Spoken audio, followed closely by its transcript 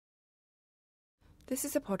This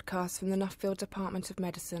is a podcast from the Nuffield Department of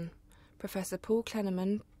Medicine. Professor Paul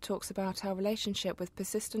Klenerman talks about our relationship with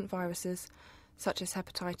persistent viruses such as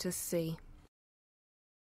hepatitis C.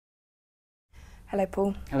 Hello,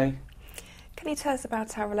 Paul. Hello. Can you tell us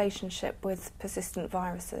about our relationship with persistent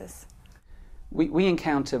viruses? We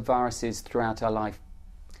encounter viruses throughout our life,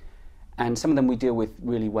 and some of them we deal with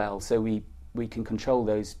really well, so we can control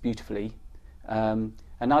those beautifully, and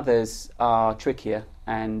others are trickier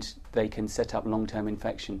and they can set up long-term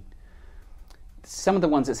infection. Some of the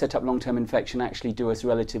ones that set up long-term infection actually do us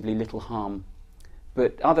relatively little harm,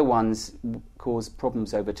 but other ones cause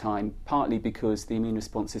problems over time, partly because the immune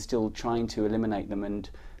response is still trying to eliminate them and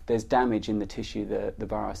there's damage in the tissue that the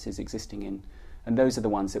virus is existing in, and those are the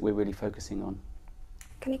ones that we're really focusing on.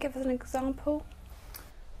 Can you give us an example?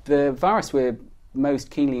 The virus we're most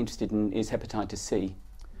keenly interested in is hepatitis C,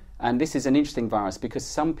 and this is an interesting virus because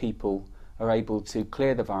some people are able to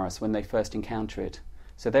clear the virus when they first encounter it.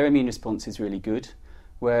 So their immune response is really good,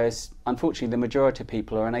 whereas unfortunately the majority of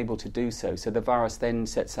people are unable to do so. So the virus then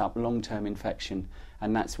sets up long-term infection,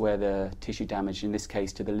 and that's where the tissue damage, in this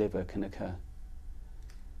case to the liver, can occur.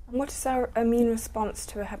 And what is our immune response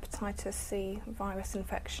to a hepatitis C virus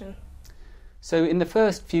infection? So in the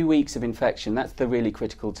first few weeks of infection, that's the really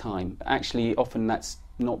critical time. Actually, often that's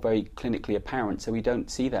not very clinically apparent, so we don't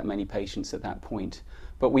see that many patients at that point.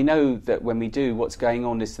 But we know that when we do, what's going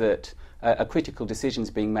on is that a critical decision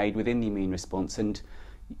is being made within the immune response, and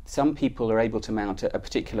some people are able to mount a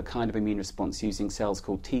particular kind of immune response using cells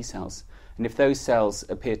called T cells. And if those cells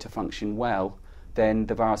appear to function well, then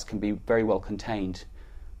the virus can be very well contained.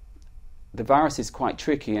 The virus is quite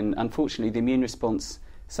tricky, and unfortunately the immune response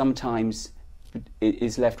sometimes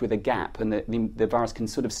is left with a gap, and the virus can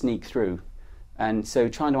sort of sneak through. And so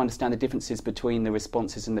trying to understand the differences between the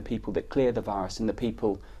responses in the people that clear the virus and the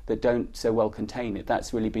people that don't so well contain it,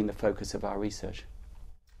 that's really been the focus of our research.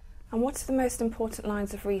 And what are the most important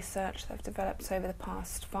lines of research that have developed over the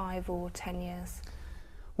past 5 or 10 years?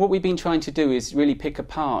 What we've been trying to do is really pick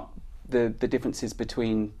apart the differences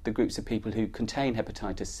between the groups of people who contain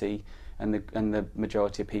hepatitis C and the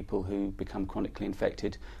majority of people who become chronically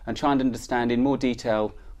infected, and try and understand in more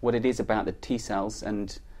detail what it is about the T cells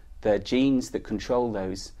and the genes that control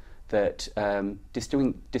those that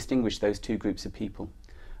distinguish those two groups of people.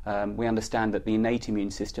 We understand that the innate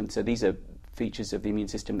immune system, so these are features of the immune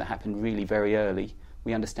system that happen really very early,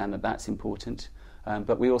 we understand that that's important,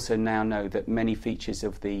 but we also now know that many features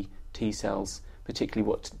of the T cells, particularly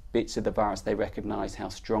what bits of the virus they recognise, how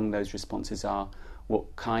strong those responses are,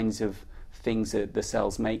 what kinds of things that the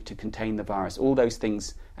cells make to contain the virus, all those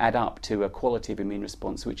things add up to a quality of immune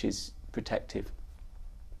response which is protective.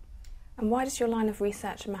 And why does your line of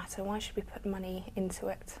research matter? Why should we put money into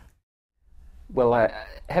it? Well,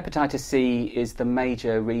 hepatitis C is the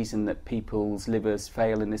major reason that people's livers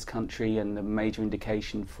fail in this country and the major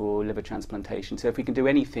indication for liver transplantation. So if we can do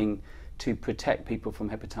anything to protect people from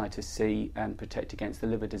hepatitis C and protect against the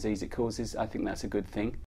liver disease it causes, I think that's a good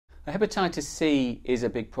thing. Hepatitis C is a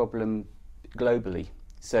big problem globally.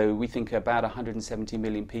 So we think about 170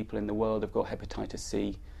 million people in the world have got hepatitis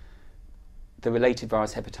C. The related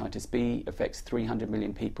virus hepatitis B affects 300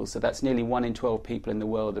 million people, so that's nearly 1 in 12 people in the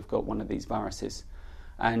world have got one of these viruses.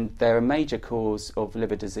 And they're a major cause of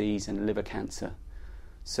liver disease and liver cancer.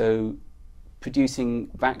 So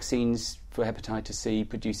producing vaccines for hepatitis C,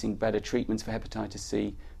 producing better treatments for hepatitis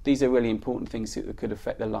C, these are really important things that could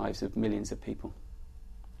affect the lives of millions of people.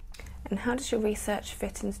 And how does your research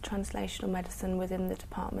fit into translational medicine within the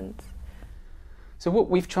department? So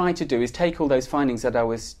what we've tried to do is take all those findings that I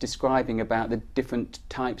was describing about the different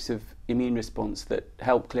types of immune response that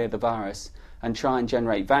help clear the virus and try and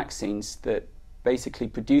generate vaccines that basically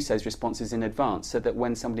produce those responses in advance, so that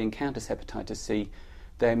when somebody encounters hepatitis C,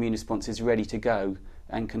 their immune response is ready to go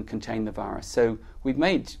and can contain the virus. So we've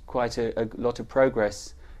made quite a lot of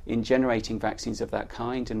progress in generating vaccines of that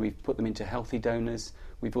kind, and we've put them into healthy donors.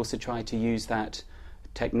 We've also tried to use that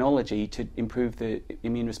technology to improve the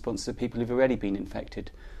immune response of people who've already been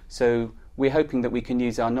infected. So we're hoping that we can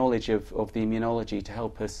use our knowledge of the immunology to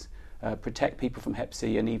help us protect people from Hep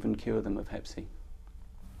C and even cure them of Hep C.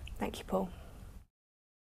 Thank you, Paul.